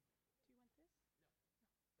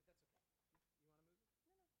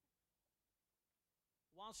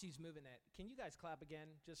while she's moving that, can you guys clap again?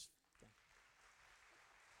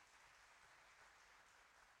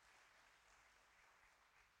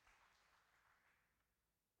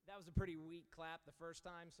 That was a pretty weak clap the first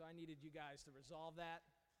time, so I needed you guys to resolve that.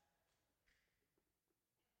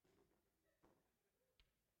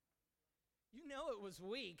 You know it was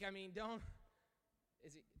weak. I mean, don't...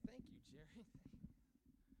 Thank you, Jerry.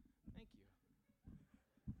 Thank you.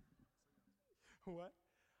 What?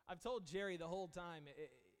 I've told Jerry the whole time.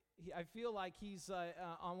 I feel like he's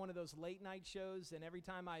on one of those late night shows, and every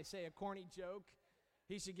time I say a corny joke,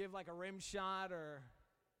 he should give like a rim shot or...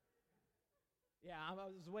 Yeah, I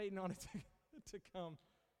was waiting on it to come.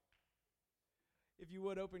 If you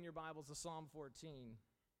would, open your Bibles to Psalm 14.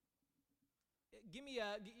 You're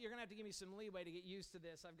going to have to give me some leeway to get used to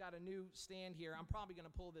this. I've got a new stand here. I'm probably going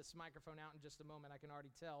to pull this microphone out in just a moment. I can already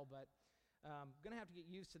tell, but I'm going to have to get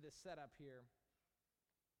used to this setup here.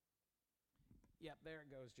 Yep, there it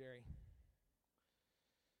goes, Jerry.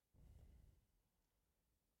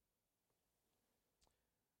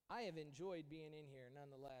 I have enjoyed being in here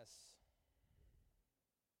nonetheless.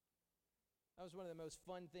 That was one of the most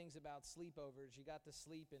fun things about sleepovers. You got to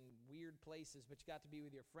sleep in weird places, but you got to be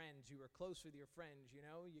with your friends. You were close with your friends, you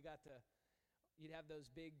know? You'd have those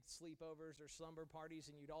big sleepovers or slumber parties,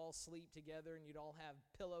 and you'd all sleep together, and you'd all have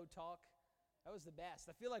pillow talk. That was the best.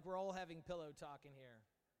 I feel like we're all having pillow talk in here.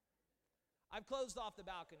 I've closed off the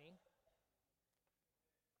balcony.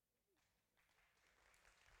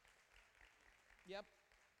 Yep.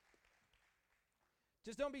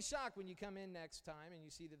 Just don't be shocked when you come in next time and you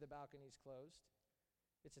see that the balcony's closed.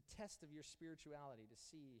 It's a test of your spirituality to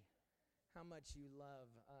see how much you love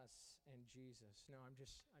us and Jesus. No, I'm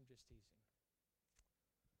just teasing.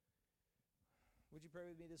 Would you pray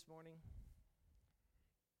with me this morning?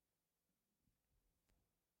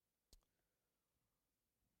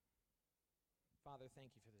 Father,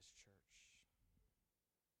 thank you for this church.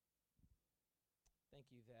 Thank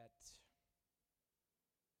you that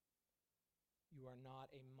you are not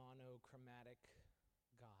a monochromatic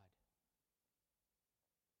God.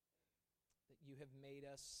 That you have made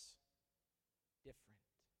us different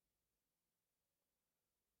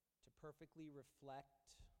to perfectly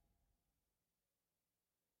reflect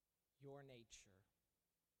your nature.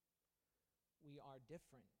 We are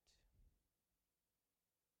different,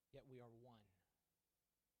 yet we are one.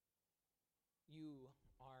 You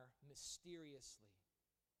are mysteriously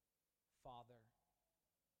Father,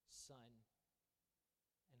 Son,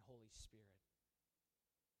 and Holy Spirit.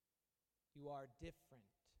 You are different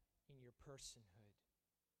in your personhood.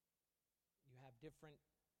 You have different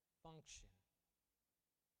function.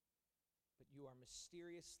 But you are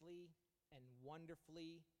mysteriously and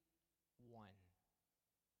wonderfully one.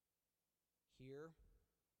 Here,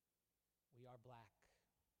 we are black,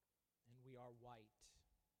 and we are white,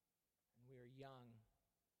 and we are young,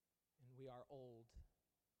 and we are old,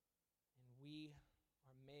 and we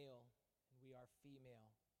are male, and we are female.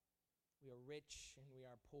 We are rich and we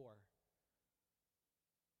are poor.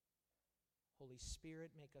 Holy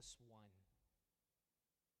Spirit, make us one.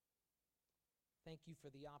 Thank you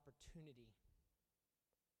for the opportunity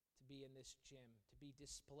to be in this gym, to be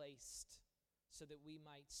displaced, so that we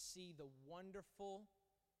might see the wonderful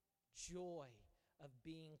joy of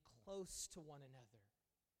being close to one another.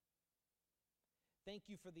 Thank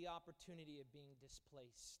you for the opportunity of being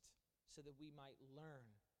displaced, so that we might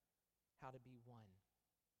learn how to be one.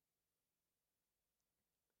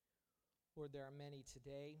 Lord, there are many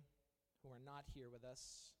today who are not here with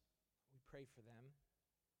us. We pray for them,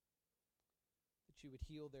 that you would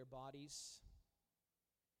heal their bodies,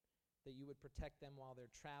 that you would protect them while they're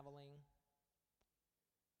traveling,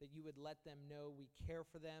 that you would let them know we care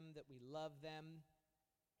for them, that we love them.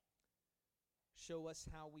 Show us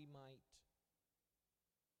how we might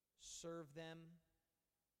serve them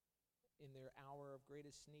in their hour of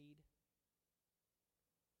greatest need.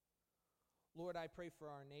 Lord, I pray for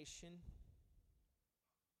our nation.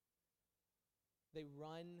 They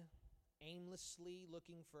run aimlessly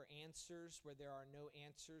looking for answers where there are no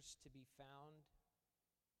answers to be found.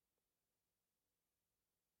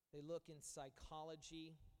 They look in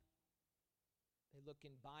psychology. They look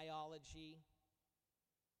in biology.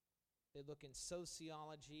 They look in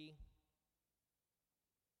sociology.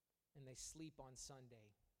 And they sleep on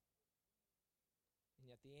Sunday. And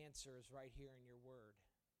yet the answer is right here in your word.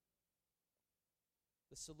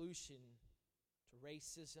 The solution to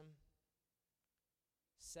racism,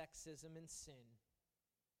 sexism, and sin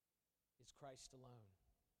is Christ alone.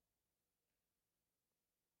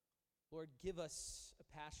 Lord, give us a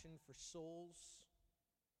passion for souls.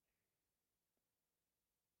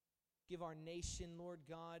 Give our nation, Lord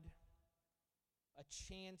God, a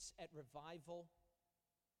chance at revival.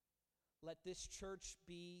 Let this church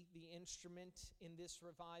be the instrument in this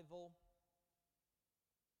revival.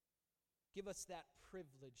 Give us that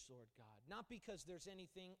privilege, Lord God. Not because there's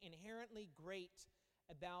anything inherently great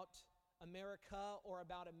about America or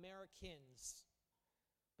about Americans,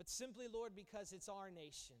 but simply, Lord, because it's our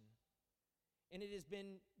nation. And it has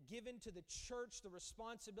been given to the church the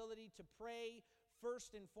responsibility to pray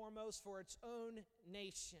first and foremost for its own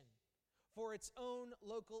nation, for its own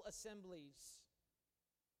local assemblies.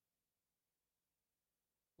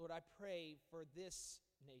 Lord, I pray for this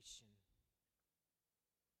nation.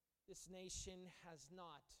 This nation has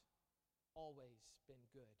not always been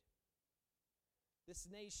good. This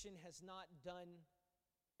nation has not done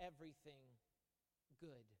everything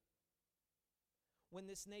good. When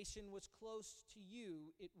this nation was close to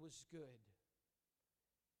you, it was good.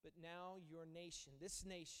 But now your nation, this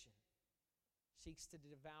nation, seeks to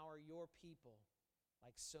devour your people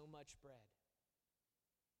like so much bread.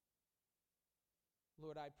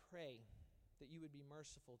 Lord, I pray that you would be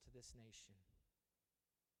merciful to this nation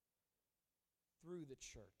through the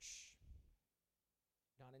church,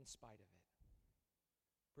 not in spite of it.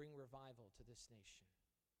 Bring revival to this nation.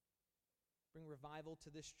 Bring revival to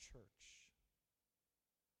this church.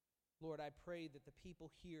 Lord, I pray that the people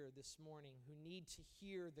here this morning who need to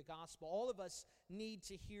hear the gospel, all of us need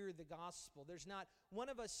to hear the gospel. There's not one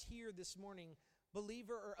of us here this morning,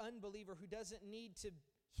 believer or unbeliever, who doesn't need to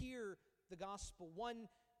hear the gospel. One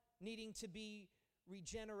needing to be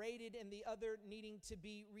regenerated and the other needing to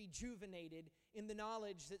be rejuvenated in the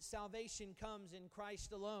knowledge that salvation comes in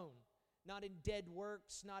Christ alone, not in dead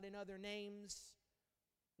works, not in other names.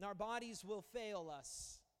 And our bodies will fail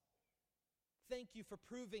us. Thank you for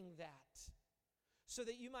proving that, so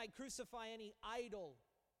that you might crucify any idol.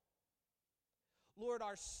 Lord,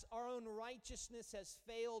 our own righteousness has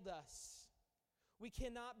failed us. We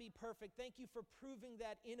cannot be perfect. Thank you for proving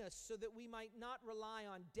that in us, so that we might not rely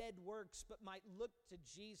on dead works, but might look to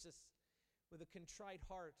Jesus with a contrite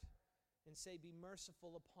heart and say, be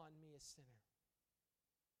merciful upon me, a sinner.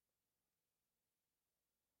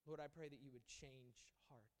 Lord, I pray that you would change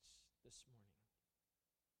hearts this morning.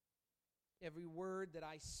 Every word that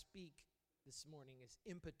I speak this morning is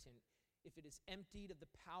impotent if it is emptied of the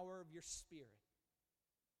power of your Spirit.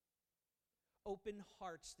 Open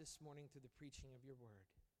hearts this morning through the preaching of your word.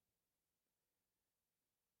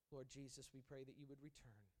 Lord Jesus, we pray that you would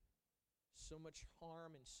return. So much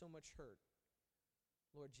harm and so much hurt.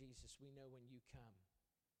 Lord Jesus, we know when you come,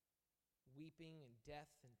 weeping and death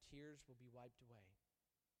and tears will be wiped away.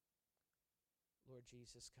 Lord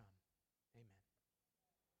Jesus, come. Amen.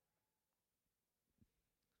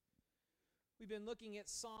 We've been looking at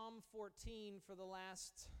Psalm 14 for the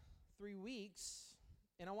last 3 weeks,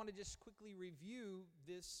 and I want to just quickly review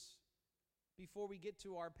this before we get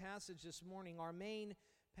to our passage this morning. Our main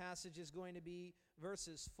passage is going to be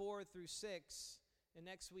verses 4 through 6, and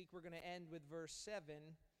next week we're going to end with verse 7.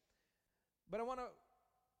 But I want to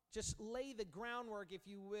just lay the groundwork, if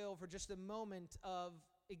you will, for just a moment of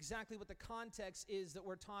exactly what the context is that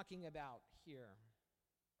we're talking about here.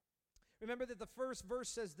 Remember that the first verse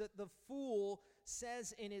says that the fool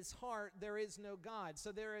says in his heart, there is no God.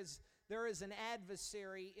 So there is an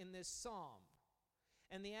adversary in this psalm.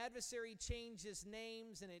 And the adversary changes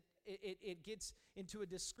names, and it gets into a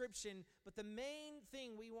description. But the main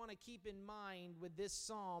thing we want to keep in mind with this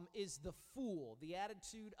psalm is the fool, the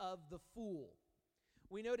attitude of the fool.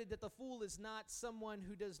 We noted that the fool is not someone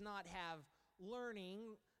who does not have learning,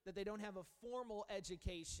 that they don't have a formal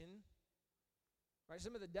education. Right?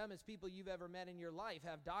 Some of the dumbest people you've ever met in your life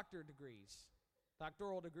have doctoral degrees.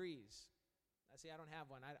 I see, I don't have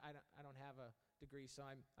one. I don't have a degree, so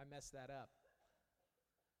I messed that up.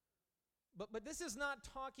 But this is not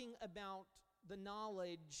talking about the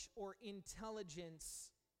knowledge or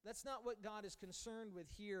intelligence. That's not what God is concerned with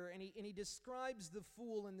here, and he describes the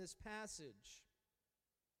fool in this passage.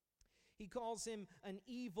 He calls him an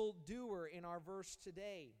evil doer in our verse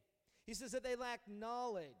today. He says that they lack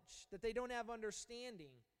knowledge, that they don't have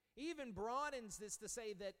understanding. He even broadens this to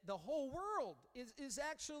say that the whole world is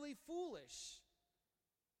actually foolish.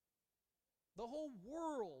 The whole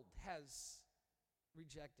world has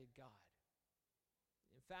rejected God.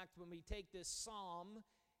 In fact, when we take this psalm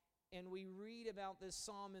and we read about this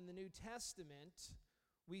psalm in the New Testament,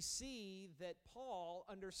 we see that Paul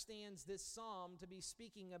understands this psalm to be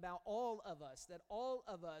speaking about all of us, that all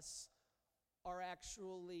of us are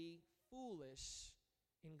actually foolish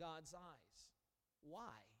in God's eyes.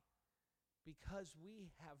 Why? Because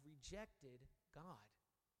we have rejected God.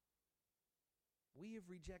 We have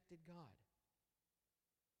rejected God.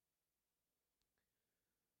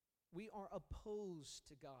 We are opposed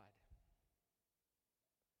to God.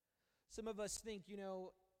 Some of us think,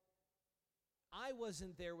 I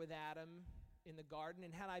wasn't there with Adam in the garden,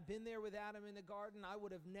 and had I been there with Adam in the garden, I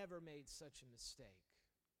would have never made such a mistake.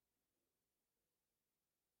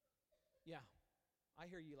 Yeah, I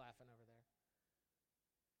hear you laughing over there.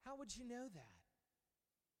 How would you know that?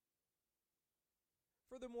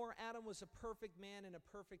 Furthermore, Adam was a perfect man in a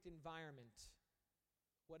perfect environment,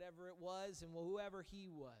 whatever it was and whoever he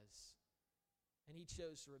was, and he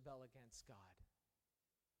chose to rebel against God.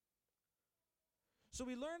 So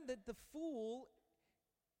we learned that the fool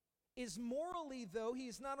is morally, though, he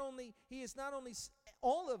is not only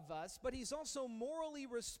all of us, but he's also morally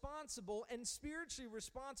responsible and spiritually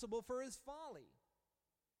responsible for his folly.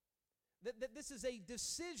 That this is a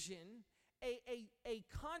decision, a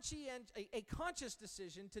conscious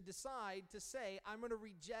decision to decide to say, I'm going to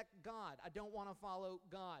reject God. I don't want to follow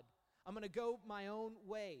God. I'm going to go my own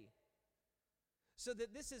way. So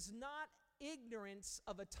that this is not ignorance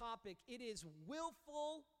of a topic. It is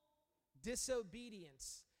willful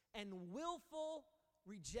disobedience and willful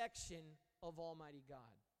rejection of Almighty God.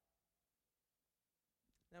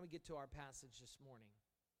 Now we get to our passage this morning.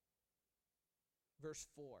 Verse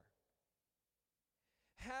 4.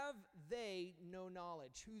 Have they no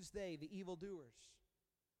knowledge? Who's they? The evildoers.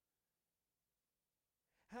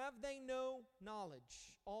 Have they no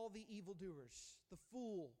knowledge? All the evildoers, the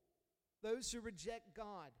fool, those who reject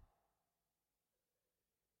God,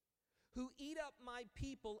 who eat up my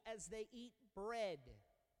people as they eat bread,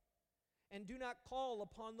 and do not call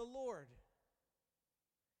upon the Lord.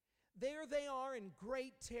 There they are in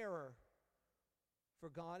great terror, for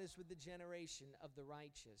God is with the generation of the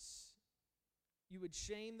righteous. You would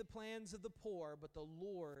shame the plans of the poor, but the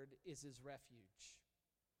Lord is his refuge.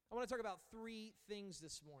 I want to talk about three things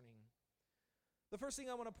this morning. The first thing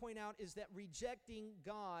I want to point out is that rejecting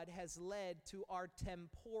God has led to our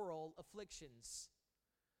temporal afflictions.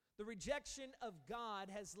 The rejection of God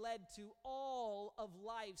has led to all of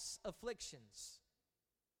life's afflictions.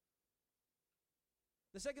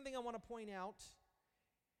 The second thing I want to point out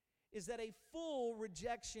is that a full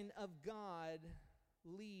rejection of God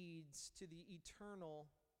leads to the eternal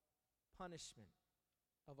punishment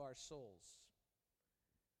of our souls.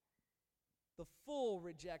 The full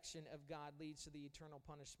rejection of God leads to the eternal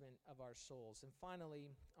punishment of our souls. And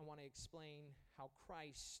finally, I want to explain how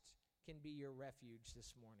Christ can be your refuge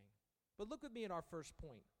this morning. But look with me at our first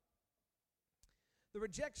point. The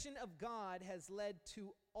rejection of God has led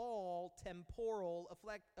to all temporal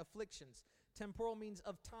afflictions. Temporal means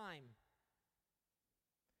of time.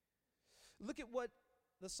 Look at what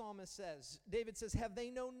the psalmist says. David says, have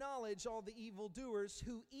they no knowledge, all the evildoers,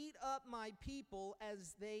 who eat up my people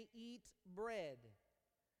as they eat bread?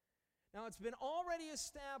 Now, it's been already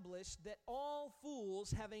established that all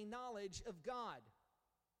fools have a knowledge of God.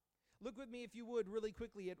 Look with me, if you would, really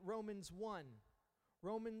quickly at Romans 1.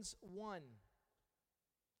 Romans 1,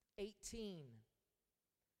 18.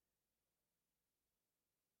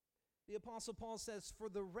 The Apostle Paul says, for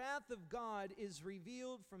the wrath of God is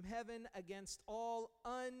revealed from heaven against all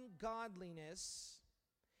ungodliness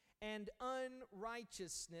and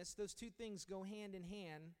unrighteousness, those two things go hand in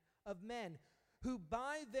hand, of men who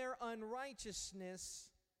by their unrighteousness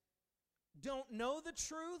don't know the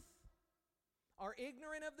truth, are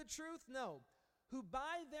ignorant of the truth? No. Who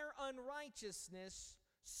by their unrighteousness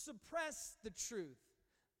suppress the truth.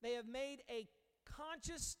 They have made a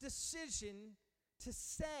conscious decision to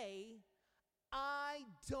say, I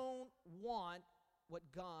don't want what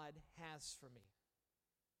God has for me.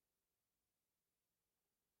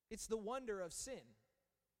 It's the wonder of sin.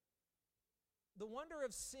 The wonder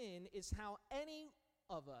of sin is how any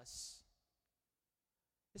of us,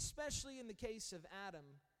 especially in the case of Adam,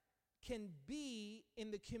 can be in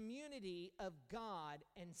the community of God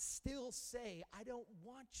and still say, I don't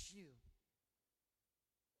want you.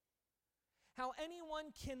 How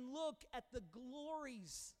anyone can look at the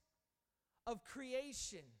glories of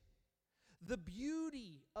creation, the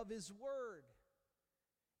beauty of his word,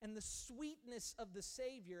 and the sweetness of the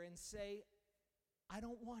Savior and say, I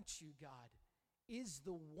don't want you, God, is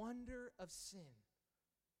the wonder of sin.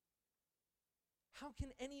 How can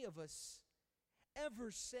any of us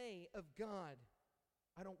ever say of God,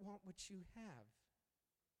 I don't want what you have?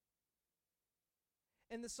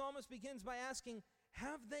 And the psalmist begins by asking,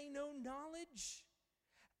 have they no knowledge?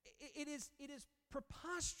 It is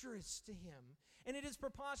preposterous to him, and it is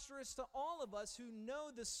preposterous to all of us who know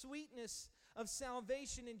the sweetness of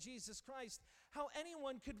salvation in Jesus Christ, how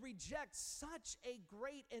anyone could reject such a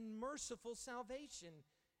great and merciful salvation,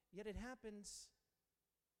 yet it happens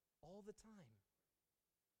all the time.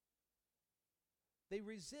 They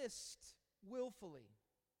resist willfully.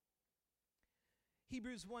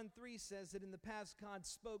 Hebrews 1:3 says that in the past God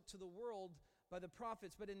spoke to the world by the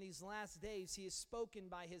prophets, but in these last days he has spoken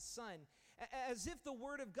by his Son. As if the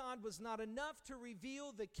word of God was not enough to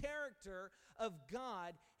reveal the character of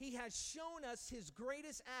God, he has shown us his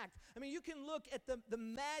greatest act. I mean, you can look at the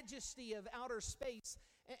majesty of outer space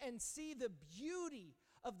and see the beauty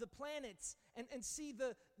of the planets and see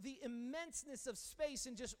the immenseness of space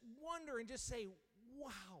and just wonder and just say,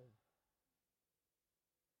 wow,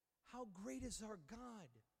 how great is our God?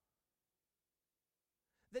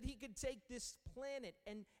 That he could take this planet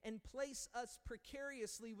and place us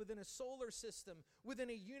precariously within a solar system, within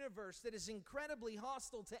a universe that is incredibly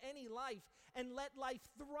hostile to any life, and let life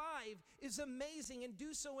thrive is amazing, and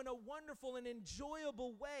do so in a wonderful and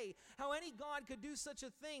enjoyable way. How any God could do such a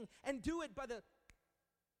thing and do it by the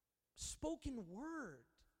spoken word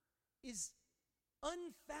is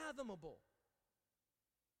unfathomable.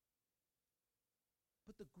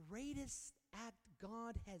 But the greatest act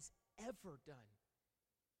God has ever done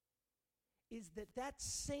is that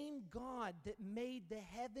same God that made the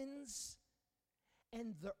heavens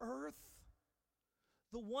and the earth,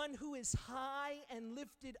 the one who is high and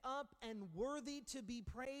lifted up and worthy to be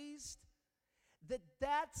praised,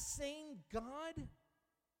 that same God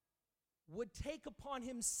would take upon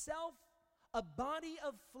himself a body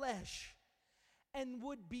of flesh and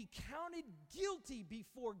would be counted guilty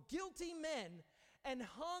before guilty men and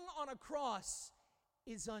hung on a cross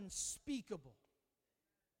is unspeakable.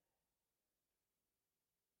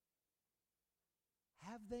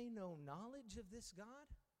 Have they no knowledge of this God?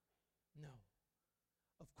 No.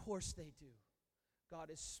 Of course they do. God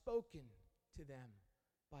has spoken to them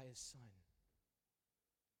by his Son.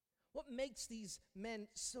 What makes these men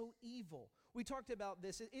so evil? We talked about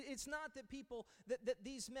this. It's not that people, that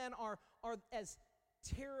these men are as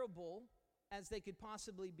terrible as they could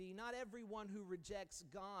possibly be. Not everyone who rejects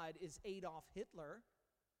God is Adolf Hitler,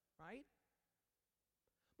 right?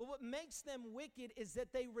 But what makes them wicked is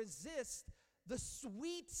that they resist the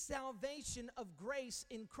sweet salvation of grace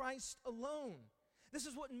in Christ alone. This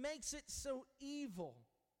is what makes it so evil.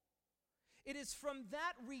 It is from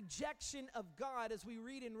that rejection of God, as we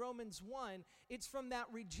read in Romans 1, it's from that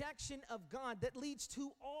rejection of God that leads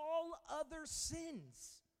to all other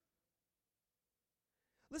sins.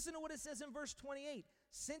 Listen to what it says in verse 28.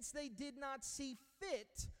 Since they did not see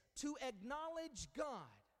fit to acknowledge God,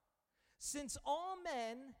 since all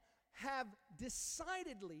men have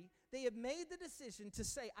decidedly, they have made the decision to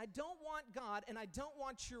say, I don't want God and I don't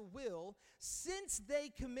want your will, since they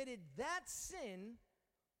committed that sin,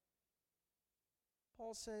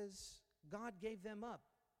 Paul says, God gave them up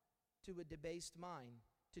to a debased mind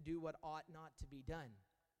to do what ought not to be done.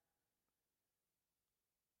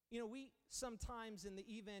 You know, we sometimes in the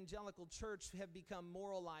evangelical church have become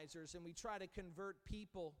moralizers, and we try to convert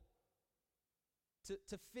people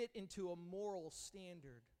to fit into a moral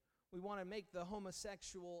standard. We want to make the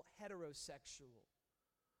homosexual heterosexual.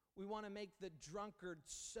 We want to make the drunkard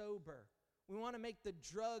sober. We want to make the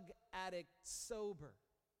drug addict sober.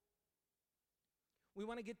 We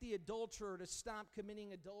want to get the adulterer to stop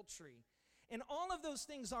committing adultery. And all of those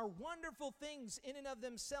things are wonderful things in and of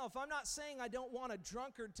themselves. I'm not saying I don't want a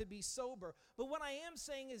drunkard to be sober, but what I am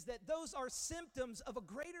saying is that those are symptoms of a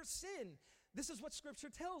greater sin. This is what Scripture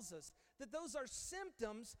tells us, that those are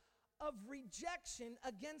symptoms of rejection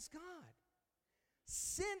against God.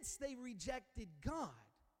 Since they rejected God,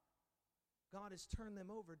 God has turned them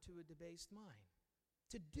over to a debased mind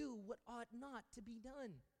to do what ought not to be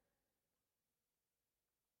done.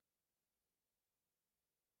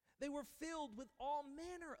 They were filled with all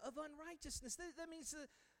manner of unrighteousness. That means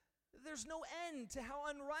there's no end to how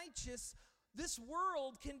unrighteous this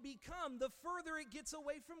world can become the further it gets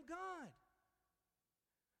away from God.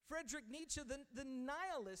 Friedrich Nietzsche, the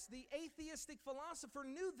nihilist, the atheistic philosopher,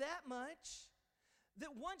 knew that much,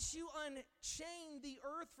 that once you unchain the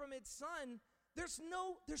earth from its sun, there's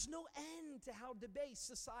no end to how debased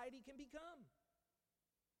society can become.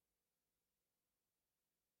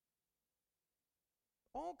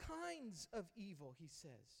 All kinds of evil, he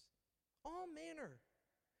says. All manner.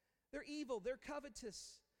 They're evil, they're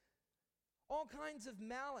covetous. All kinds of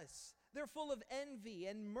malice. They're full of envy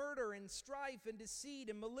and murder and strife and deceit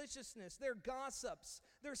and maliciousness. They're gossips.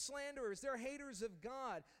 They're slanderers. They're haters of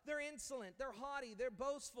God. They're insolent. They're haughty. They're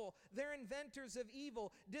boastful. They're inventors of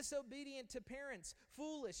evil, disobedient to parents,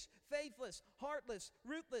 foolish, faithless, heartless,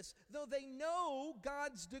 ruthless. Though they know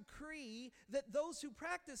God's decree that those who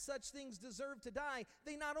practice such things deserve to die,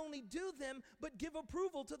 they not only do them, but give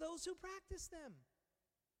approval to those who practice them.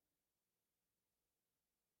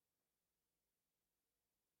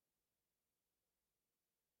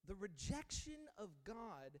 the rejection of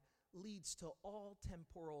God leads to all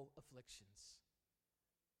temporal afflictions.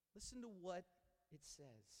 Listen to what it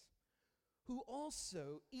says. Who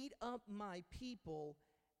also eat up my people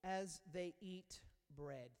as they eat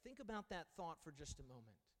bread. Think about that thought for just a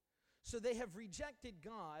moment. So they have rejected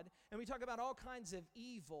God, and we talk about all kinds of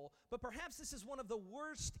evil, but perhaps this is one of the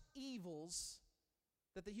worst evils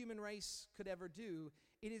that the human race could ever do.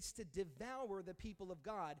 It is to devour the people of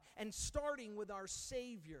God, and starting with our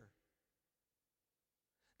Savior.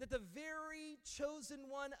 That the very chosen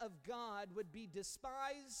one of God would be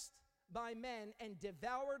despised by men and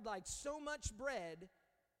devoured like so much bread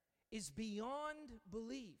is beyond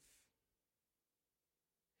belief.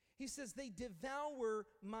 He says, they devour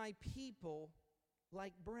my people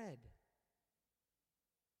like bread.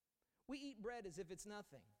 We eat bread as if it's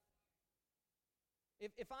nothing.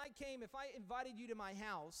 If I invited you to my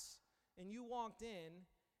house and you walked in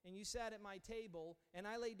and you sat at my table and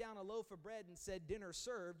I laid down a loaf of bread and said dinner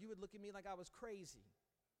served, you would look at me like I was crazy.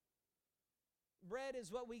 Bread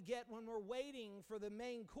is what we get when we're waiting for the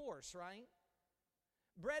main course, right?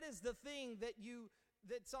 Bread is the thing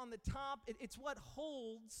that's on the top. It's what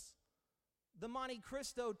holds the Monte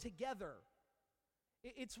Cristo together.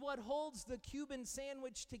 It's what holds the Cuban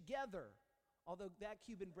sandwich together. Although that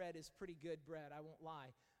Cuban bread is pretty good bread, I won't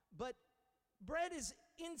lie. But bread is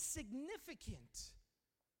insignificant.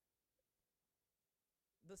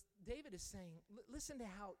 David is saying, listen to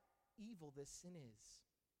how evil this sin is.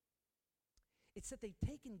 It's that they've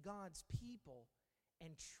taken God's people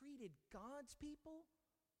and treated God's people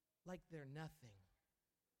like they're nothing.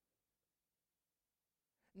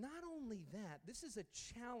 Not only that, this is a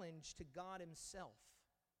challenge to God himself.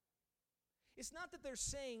 It's not that they're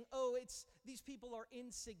saying, these people are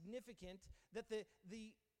insignificant, that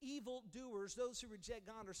the evil doers, those who reject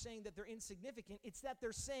God, are saying that they're insignificant. It's that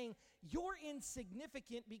they're saying, you're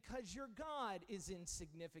insignificant because your God is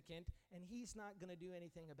insignificant, and he's not going to do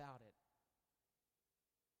anything about it.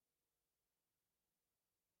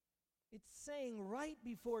 It's saying right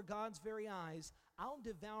before God's very eyes, I'll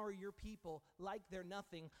devour your people like they're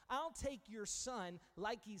nothing. I'll take your son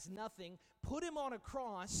like he's nothing, put him on a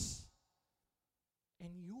cross, and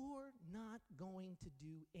you're not going to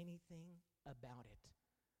do anything about it.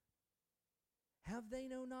 Have they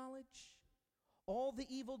no knowledge? All the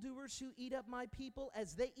evildoers who eat up my people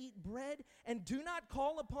as they eat bread and do not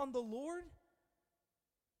call upon the Lord?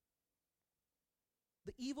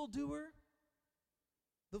 The evildoer,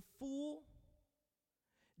 the fool,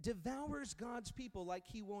 devours God's people like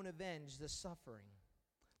he won't avenge the suffering.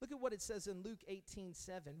 Look at what it says in Luke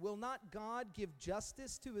 18:7. Will not God give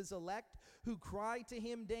justice to his elect who cry to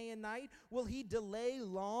him day and night? Will he delay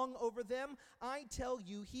long over them? I tell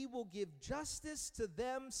you, he will give justice to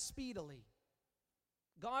them speedily.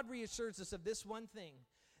 God reassures us of this one thing,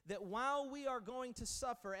 that while we are going to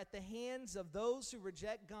suffer at the hands of those who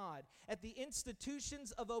reject God, at the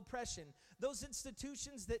institutions of oppression, those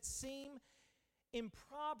institutions that seem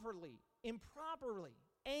improperly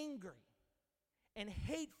angry and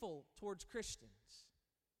hateful towards Christians,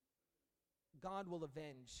 God will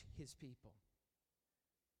avenge his people.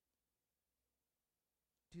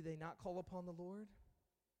 Do they not call upon the Lord?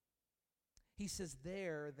 He says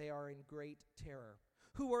there they are in great terror.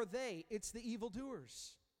 Who are they? It's the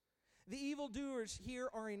evildoers. The evildoers here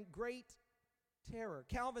are in great terror.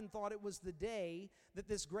 Calvin thought it was the day that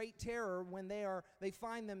this great terror, when they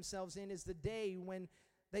find themselves in, is the day when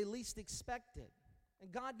they least expect it.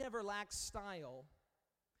 And God never lacks style.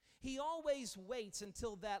 He always waits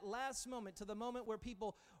until that last moment, to the moment where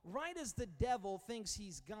people, right as the devil thinks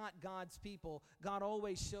he's got God's people, God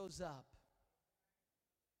always shows up.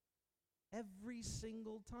 Every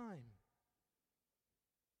single time.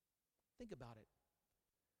 Think about it.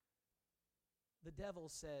 The devil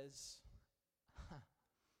says,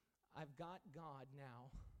 I've got God now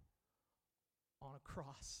on a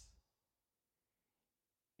cross,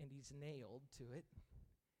 and he's nailed to it,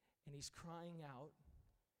 and he's crying out,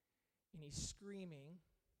 and he's screaming,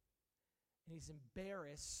 and he's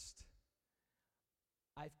embarrassed.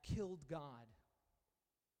 I've killed God.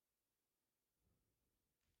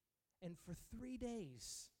 And for 3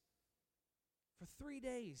 days,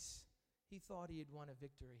 he thought he had won a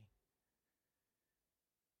victory.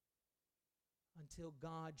 Until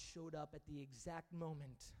God showed up at the exact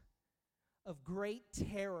moment of great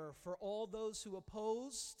terror for all those who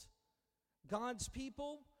opposed God's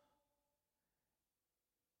people,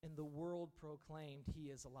 and the world proclaimed he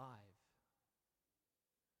is alive.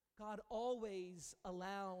 God always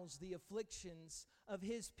allows the afflictions of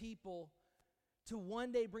his people to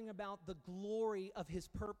one day bring about the glory of his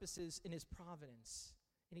purposes in his providence.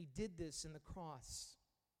 And he did this in the cross.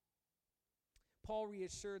 Paul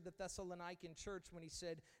reassured the Thessalonican church when he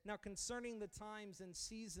said, "Now concerning the times and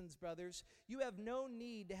seasons, brothers, you have no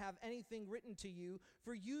need to have anything written to you,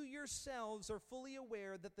 for you yourselves are fully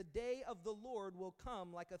aware that the day of the Lord will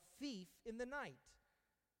come like a thief in the night."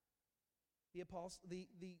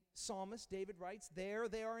 The psalmist David writes, "There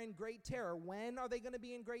they are in great terror." When are they going to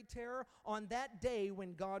be in great terror? On that day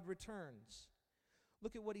when God returns.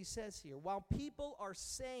 Look at what he says here. While people are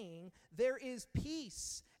saying there is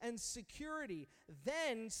peace and security,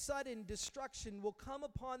 then sudden destruction will come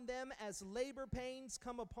upon them as labor pains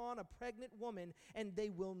come upon a pregnant woman, and they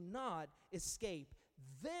will not escape.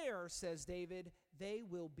 There, says David, they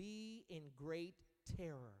will be in great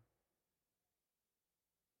terror.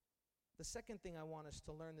 The second thing I want us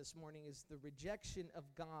to learn this morning is the rejection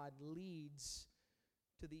of God leads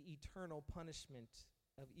to the eternal punishment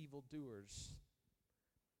of evildoers.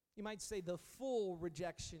 You might say the full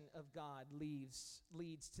rejection of God leads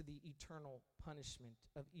to the eternal punishment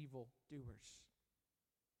of evildoers.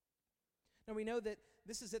 Now we know that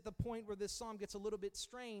this is at the point where this psalm gets a little bit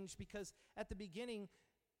strange, because at the beginning,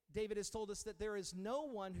 David has told us that there is no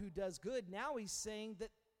one who does good. Now he's saying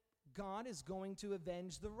that God is going to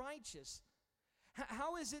avenge the righteous.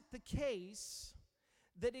 How is it the case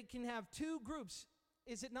that it can have two groups?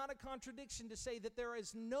 Is it not a contradiction to say that there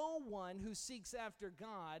is no one who seeks after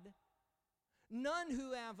God, none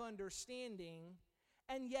who have understanding,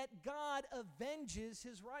 and yet God avenges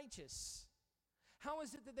his righteous? How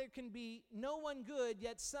is it that there can be no one good,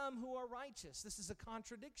 yet some who are righteous? This is a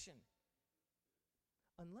contradiction.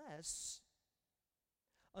 Unless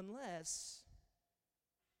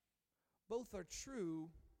both are true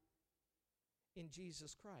in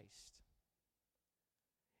Jesus Christ.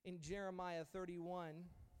 In Jeremiah 31,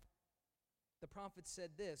 the prophet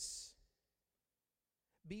said this,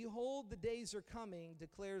 "Behold, the days are coming,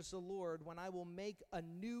 declares the Lord, when I will make a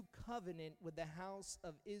new covenant with the house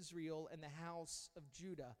of Israel and the house of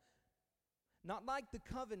Judah, not like the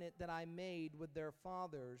covenant that I made with their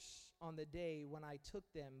fathers on the day when I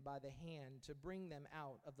took them by the hand to bring them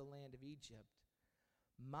out of the land of Egypt.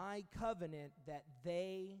 My covenant that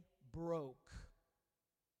they broke.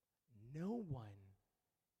 No one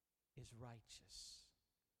is righteous."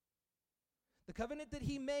 The covenant that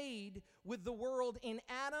he made with the world in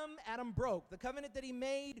Adam broke. The covenant that he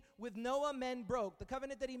made with Noah, men broke. The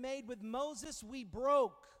covenant that he made with Moses, we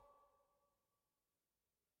broke.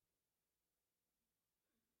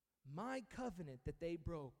 My covenant that they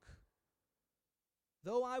broke.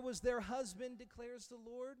 Though I was their husband, declares the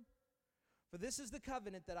Lord, for this is the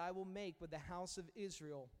covenant that I will make with the house of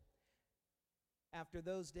Israel. After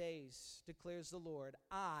those days, declares the Lord,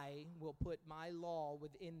 I will put my law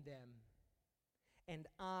within them, and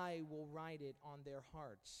I will write it on their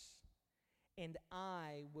hearts, and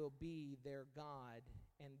I will be their God,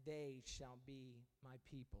 and they shall be my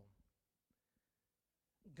people.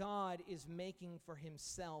 God is making for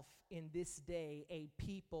himself in this day a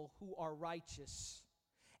people who are righteous,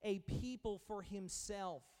 a people for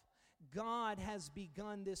himself. God has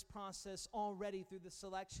begun this process already through the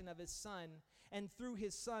selection of his Son, and through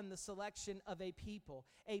his Son, the selection of a people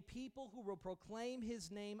who will proclaim his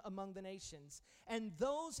name among the nations. And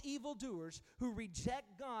those evildoers who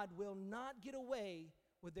reject God will not get away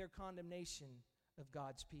with their condemnation of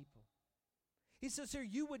God's people. He says here,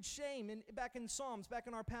 you would shame, and back in Psalms, back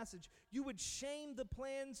in our passage, you would shame the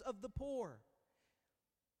plans of the poor.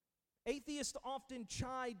 Atheists often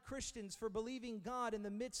chide Christians for believing God in the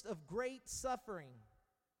midst of great suffering.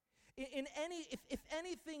 If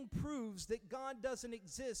anything proves that God doesn't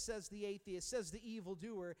exist, says the atheist, says the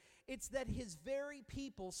evildoer, it's that his very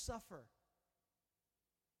people suffer.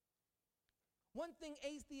 One thing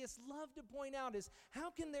atheists love to point out is, how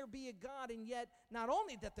can there be a God and yet not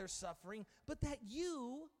only that they're suffering, but that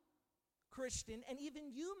you, Christian, and even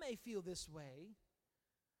you may feel this way,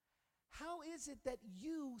 how is it that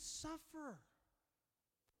you suffer?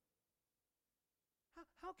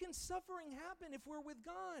 How can suffering happen if we're with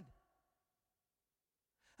God?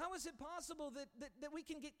 How is it possible that we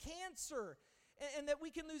can get cancer and that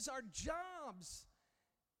we can lose our jobs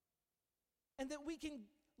and that we can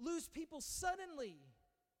lose people suddenly?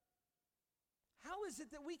 How is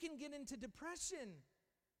it that we can get into depression?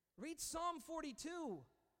 Read Psalm 42.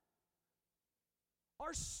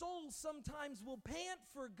 Our soul sometimes will pant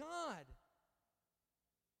for God.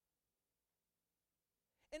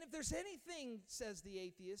 And if there's anything, says the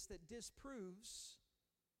atheist, that disproves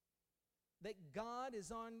that God is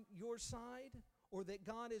on your side or that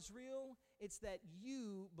God is real, it's that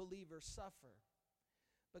you, believers, suffer.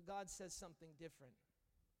 But God says something different.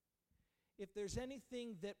 If there's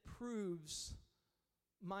anything that proves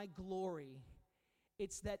my glory,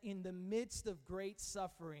 It's that in the midst of great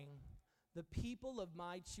suffering, the people of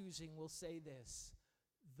my choosing will say this: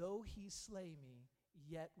 though he slay me,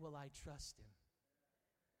 yet will I trust him.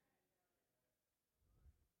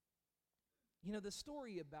 You know, the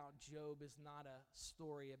story about Job is not a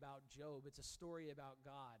story about Job. It's a story about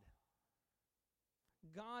God.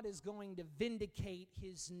 God is going to vindicate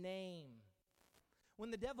his name. When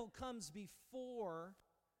the devil comes before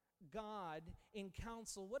God in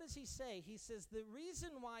counsel, what does he say? He says, the reason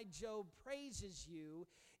why Job praises you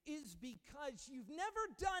is because you've never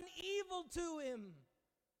done evil to him.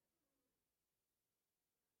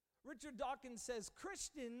 Richard Dawkins says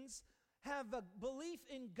Christians have a belief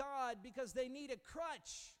in God because they need a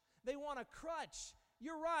crutch. They want a crutch.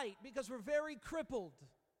 You're right, because we're very crippled.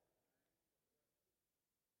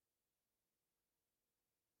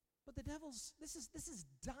 But the devil's, this is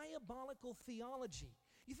diabolical theology.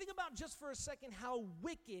 You think about just for a second how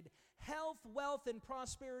wicked health, wealth, and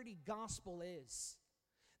prosperity gospel is.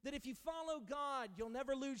 That if you follow God, you'll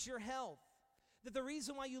never lose your health. That the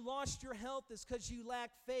reason why you lost your health is because you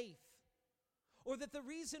lack faith. Or that the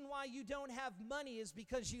reason why you don't have money is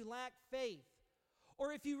because you lack faith.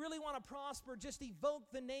 Or if you really want to prosper, just evoke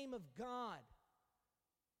the name of God.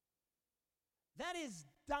 That is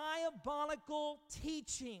diabolical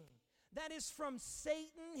teaching. That is from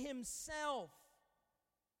Satan himself.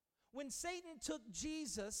 When Satan took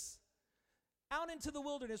Jesus out into the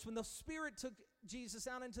wilderness, when the Spirit took Jesus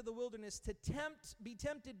out into the wilderness to be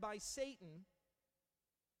tempted by Satan,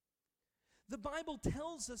 the Bible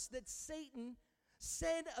tells us that Satan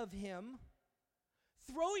said of him,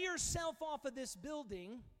 throw yourself off of this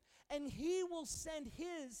building and he will send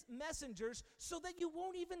his messengers so that you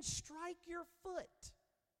won't even strike your foot.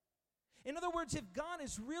 In other words, if God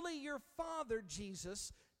is really your Father,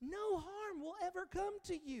 Jesus, no harm will ever come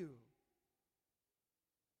to you.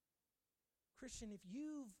 Christian, if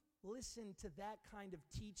you've listened to that kind of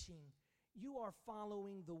teaching, you are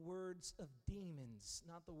following the words of demons,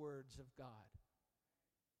 not the words of God.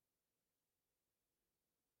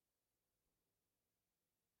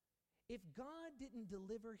 If God didn't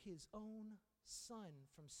deliver his own Son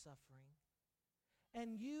from suffering,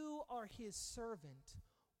 and you are his servant,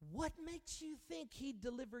 what makes you think he'd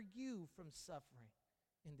deliver you from suffering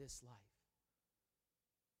in this life?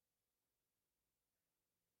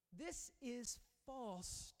 This is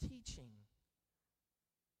false teaching.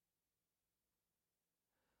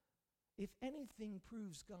 If anything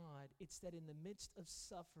proves God, it's that in the midst of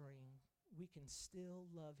suffering, we can still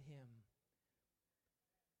love him.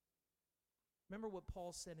 Remember what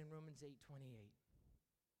Paul said in Romans 8:28.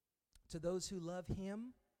 To those who love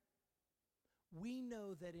him, we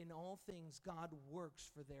know that in all things God works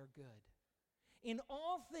for their good. In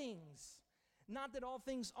all things, not that all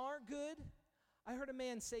things are good. I heard a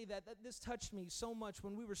man say that this touched me so much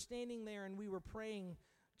when we were standing there and we were praying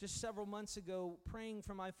just several months ago, praying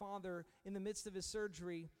for my father in the midst of his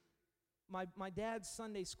surgery. My dad's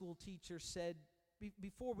Sunday school teacher said,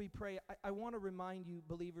 before we pray, I want to remind you,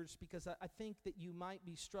 believers, because I think that you might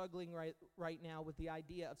be struggling right now with the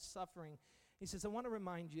idea of suffering. He says, I want to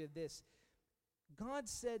remind you of this. God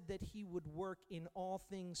said that he would work in all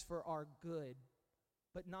things for our good,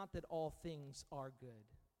 but not that all things are good.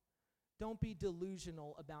 Don't be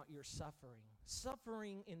delusional about your suffering.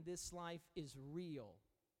 Suffering in this life is real.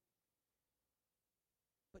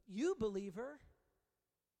 But you, believer,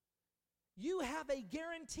 you have a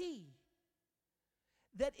guarantee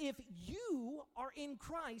that if you are in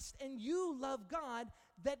Christ and you love God,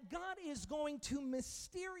 that God is going to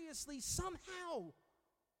mysteriously, somehow,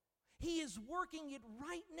 he is working it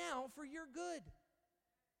right now for your good.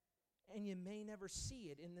 And you may never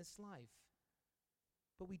see it in this life.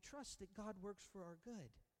 But we trust that God works for our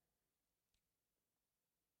good.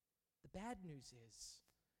 The bad news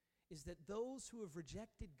is that those who have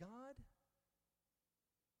rejected God,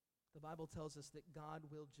 the Bible tells us that God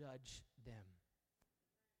will judge them.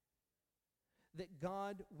 That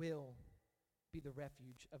God will be the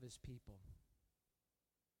refuge of his people.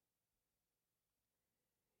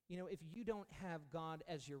 You know, if you don't have God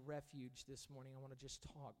as your refuge this morning, I want to just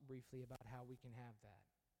talk briefly about how we can have that.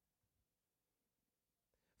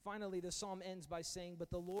 Finally, the psalm ends by saying, but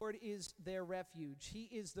the Lord is their refuge. He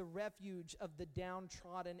is the refuge of the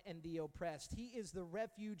downtrodden and the oppressed. He is the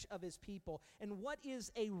refuge of his people. And what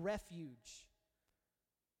is a refuge?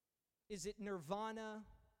 Is it nirvana?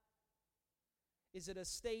 Is it a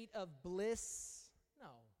state of bliss? No.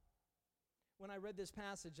 When I read this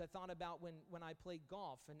passage, I thought about when I played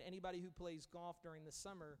golf. And anybody who plays golf during the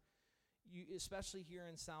summer, especially here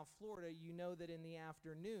in South Florida, you know that in the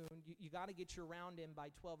afternoon, you got to get your round in by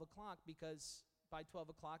 12 o'clock because by 12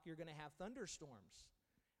 o'clock, you're going to have thunderstorms,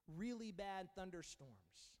 really bad thunderstorms.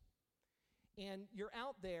 And you're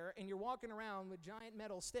out there and you're walking around with giant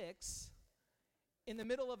metal sticks in the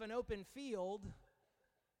middle of an open field,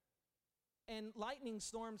 and lightning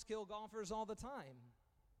storms kill golfers all the time.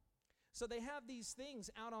 So they have these things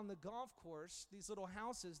out on the golf course, these little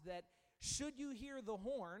houses that, should you hear the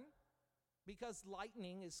horn, because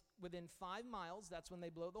lightning is within 5 miles, that's when they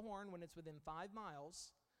blow the horn, when it's within 5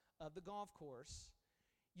 miles of the golf course,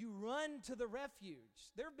 you run to the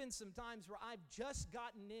refuge. There have been some times where I've just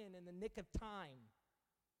gotten in the nick of time,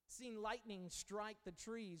 seen lightning strike the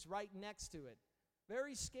trees right next to it.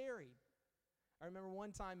 Very scary. I remember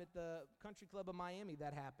one time at the Country Club of Miami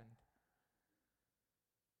that happened.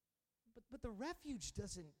 But the refuge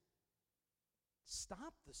doesn't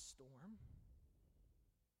stop the storm.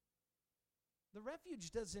 The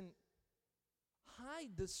refuge doesn't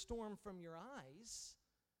hide the storm from your eyes.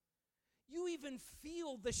 You even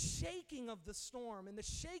feel the shaking of the storm and the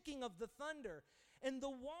shaking of the thunder, and the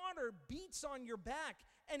water beats on your back,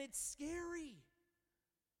 and it's scary.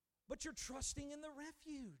 But you're trusting in the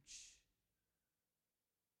refuge.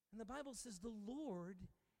 And the Bible says the Lord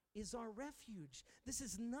is our refuge. This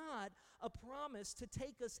is not a promise to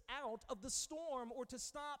take us out of the storm or to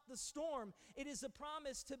stop the storm. It is a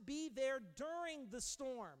promise to be there during the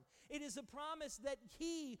storm. It is a promise that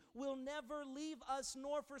He will never leave us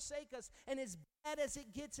nor forsake us. And as bad as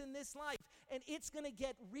it gets in this life, and it's going to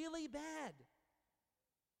get really bad,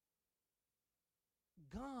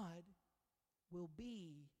 God will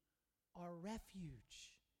be our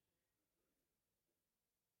refuge.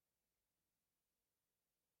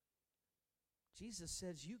 Jesus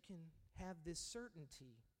says you can have this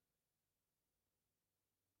certainty.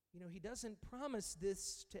 You know, He doesn't promise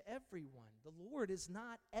this to everyone. The Lord is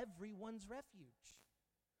not everyone's refuge.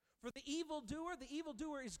 For the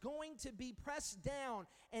evildoer is going to be pressed down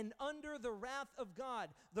and under the wrath of God.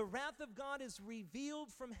 The wrath of God is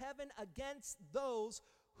revealed from heaven against those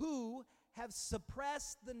who have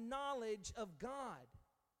suppressed the knowledge of God.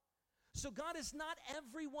 So God is not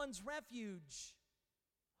everyone's refuge,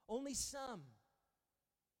 only some.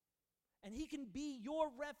 And He can be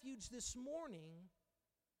your refuge this morning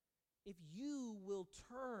if you will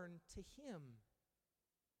turn to Him.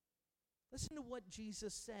 Listen to what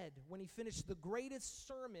Jesus said when He finished the greatest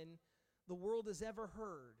sermon the world has ever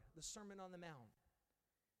heard, the Sermon on the Mount.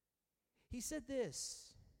 He said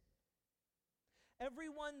this,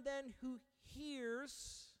 "Everyone then who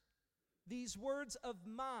hears these words of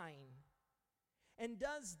mine and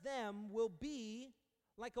does them will be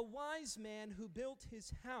like a wise man who built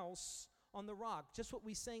his house on the rock." Just what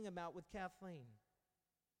we sang about with Kathleen.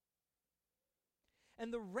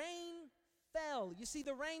 "And the rain fell." You see,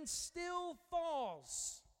 the rain still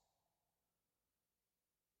falls.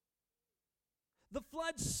 "The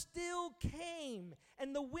flood still came,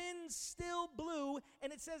 and the wind still blew,"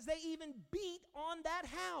 and it says they even beat on that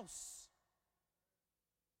house.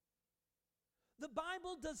 The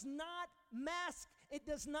Bible does not mask, it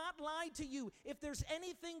does not lie to you. If there's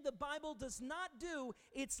anything the Bible does not do,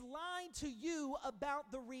 it's lie to you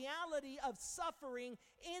about the reality of suffering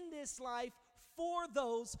in this life for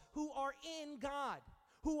those who are in God,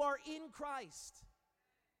 who are in Christ.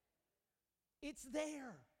 It's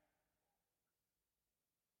there.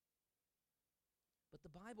 But the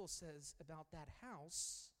Bible says about that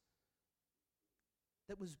house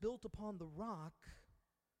that was built upon the rock,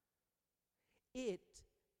 it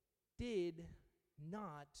did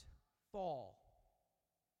not fall.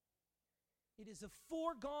 It is a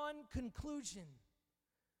foregone conclusion.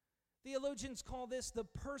 Theologians call this the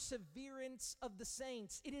perseverance of the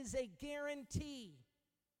saints. It is a guarantee.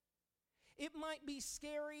 It might be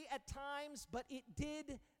scary at times, but it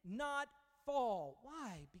did not fall.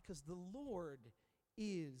 Why? Because the Lord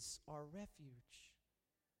is our refuge.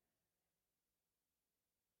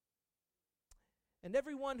 "And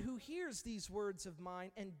everyone who hears these words of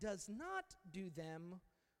mine and does not do them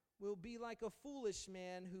will be like a foolish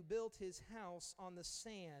man who built his house on the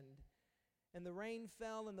sand. And the rain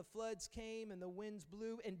fell, and the floods came, and the winds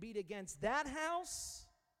blew and beat against that house,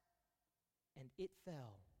 and it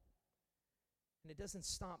fell." And it doesn't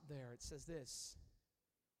stop there. It says this,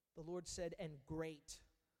 the Lord said, "And great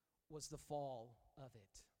was the fall of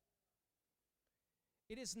it."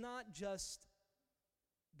 It is not just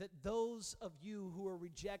that those of you who are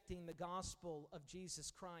rejecting the gospel of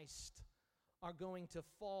Jesus Christ are going to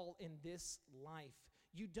fall in this life.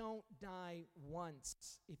 You don't die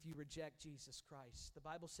once if you reject Jesus Christ. The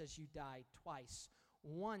Bible says you die twice.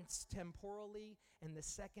 Once temporally, and the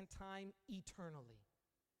second time eternally.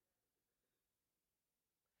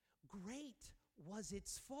 Great was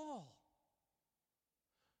its fall.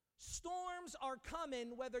 Storms are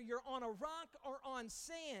coming whether you're on a rock or on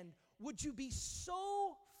sand. Would you be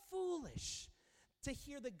so foolish to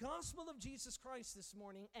hear the gospel of Jesus Christ this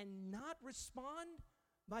morning and not respond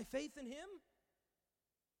by faith in Him?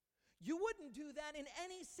 You wouldn't do that in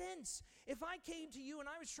any sense. If I came to you and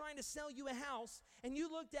I was trying to sell you a house and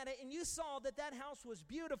you looked at it and you saw that that house was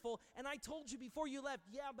beautiful and I told you before you left,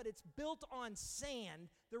 yeah, but it's built on sand,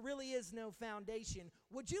 there really is no foundation,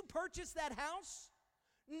 would you purchase that house?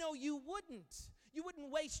 No, you wouldn't. You wouldn't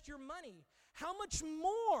waste your money. How much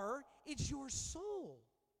more is your soul?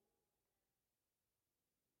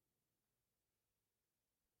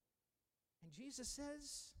 And Jesus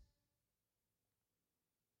says,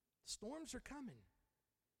 storms are coming.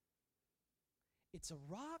 It's a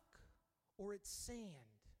rock or it's sand.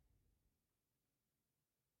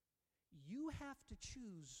 You have to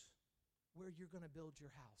choose where you're going to build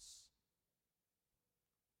your house.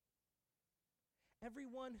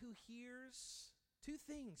 Everyone who hears, two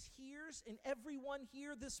things, hears, and everyone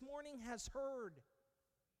here this morning has heard.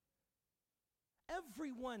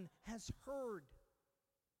 Everyone has heard.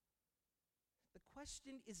 The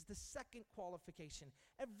question is the second qualification.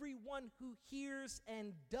 Everyone who hears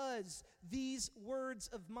and does these words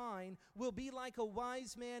of mine will be like a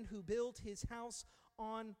wise man who built his house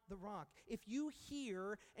on the rock. If you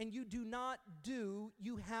hear and you do not do,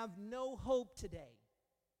 you have no hope today.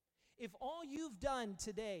 If all you've done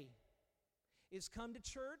today is come to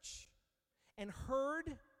church and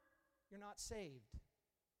heard, you're not saved.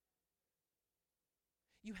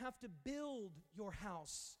 You have to build your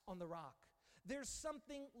house on the rock. There's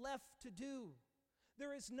something left to do.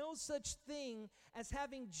 There is no such thing as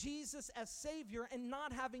having Jesus as Savior and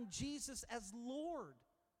not having Jesus as Lord.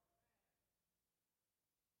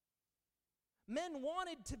 Men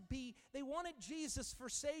wanted Jesus for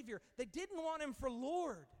Savior. They didn't want Him for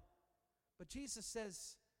Lord. But Jesus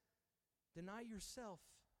says, deny yourself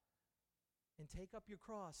and take up your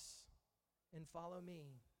cross and follow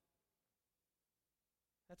me.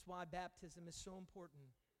 That's why baptism is so important.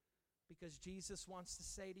 Because Jesus wants to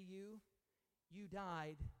say to you, you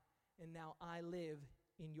died and now I live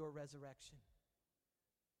in your resurrection.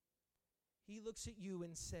 He looks at you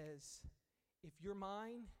and says, if you're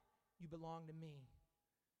mine, you belong to me.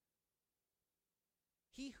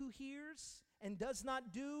 He who hears and does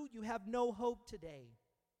not do, you have no hope today.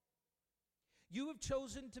 You have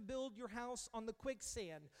chosen to build your house on the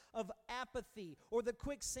quicksand of apathy, or the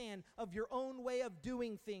quicksand of your own way of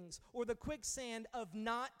doing things, or the quicksand of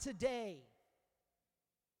not today.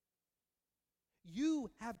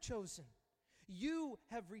 You have chosen. You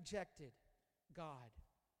have rejected God.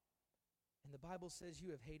 And the Bible says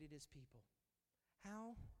you have hated His people.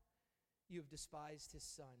 How? You have despised His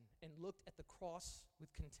Son and looked at the cross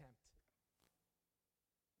with contempt.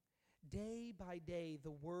 Day by day,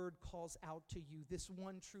 the Word calls out to you this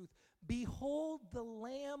one truth. Behold the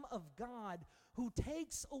Lamb of God who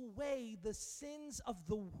takes away the sins of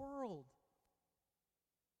the world.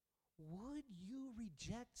 Would you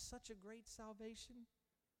reject such a great salvation?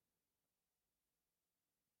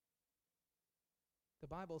 The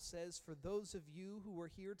Bible says, for those of you who are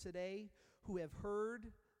here today who have heard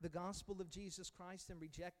the gospel of Jesus Christ and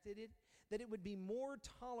rejected it, that it would be more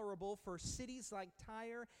tolerable for cities like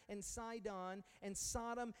Tyre and Sidon and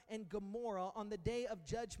Sodom and Gomorrah on the day of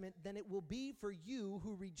judgment than it will be for you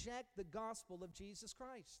who reject the gospel of Jesus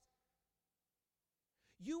Christ.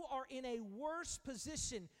 You are in a worse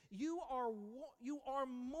position. You are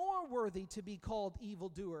more worthy to be called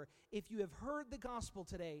evildoer if you have heard the gospel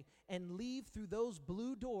today and leave through those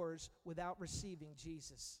blue doors without receiving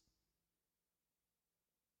Jesus.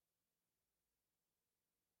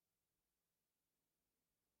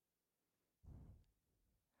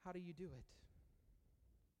 How do you do it?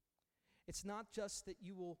 It's not just that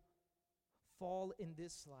you will fall in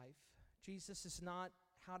this life. Jesus is not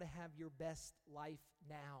how to have your best life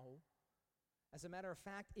now. As a matter of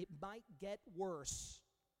fact, it might get worse.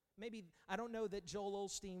 Maybe, I don't know that Joel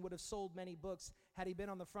Osteen would have sold many books had he been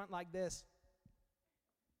on the front like this.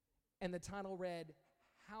 And the title read,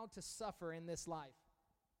 How to Suffer in This Life.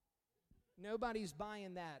 Nobody's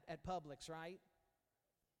buying that at Publix, right?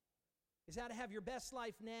 Is how to have your best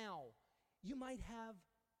life now. You might have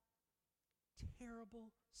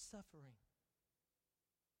terrible suffering.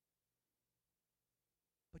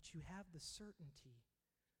 But you have the certainty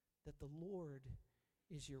that the Lord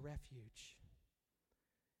is your refuge.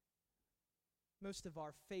 Most of us,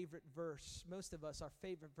 our favorite verse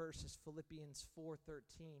is Philippians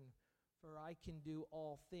 4:13. For I can do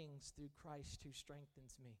all things through Christ who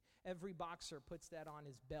strengthens me. Every boxer puts that on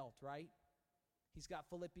his belt, right? He's got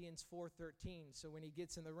Philippians 4:13, so when he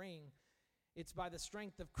gets in the ring It's by the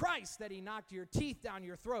strength of Christ that he knocked your teeth down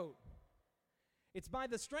your throat. It's by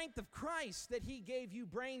the strength of Christ that he gave you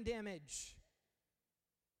brain damage.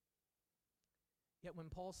 Yet when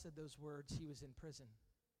Paul said those words, he was in prison.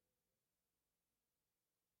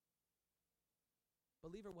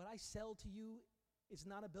 Believer, what I sell to you is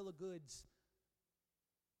not a bill of goods.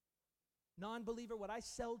 Non-believer, what I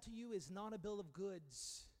sell to you is not a bill of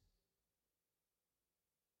goods.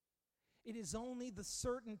 It is only the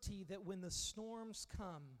certainty that when the storms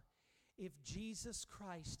come, if Jesus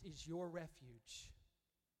Christ is your refuge,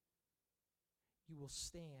 you will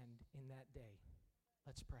stand in that day.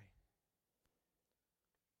 Let's pray.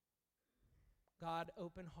 God,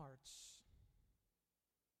 open hearts.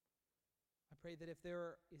 I pray that if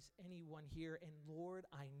there is anyone here, and Lord,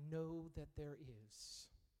 I know that there is,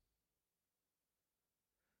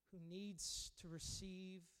 who needs to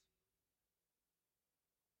receive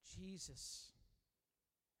Jesus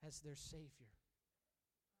as their Savior.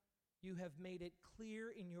 You have made it clear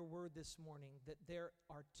in your word this morning that there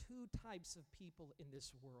are two types of people in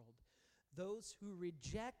this world: those who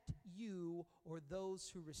reject you or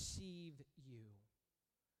those who receive you.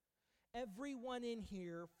 Everyone in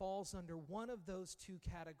here falls under one of those two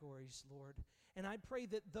categories, Lord. And I pray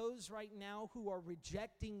that those right now who are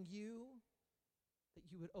rejecting you, that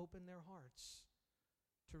you would open their hearts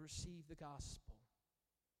to receive the gospel.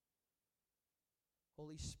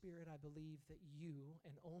 Holy Spirit, I believe that you,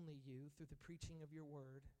 and only you, through the preaching of your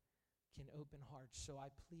word, can open hearts. So I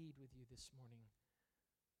plead with you this morning,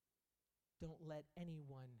 don't let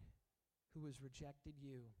anyone who has rejected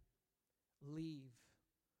you leave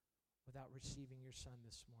without receiving your Son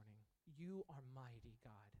this morning. You are mighty,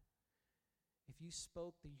 God. If you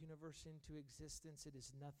spoke the universe into existence, it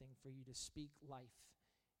is nothing for you to speak life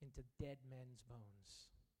into dead men's bones.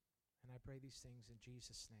 And I pray these things in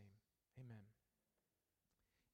Jesus' name. Amen.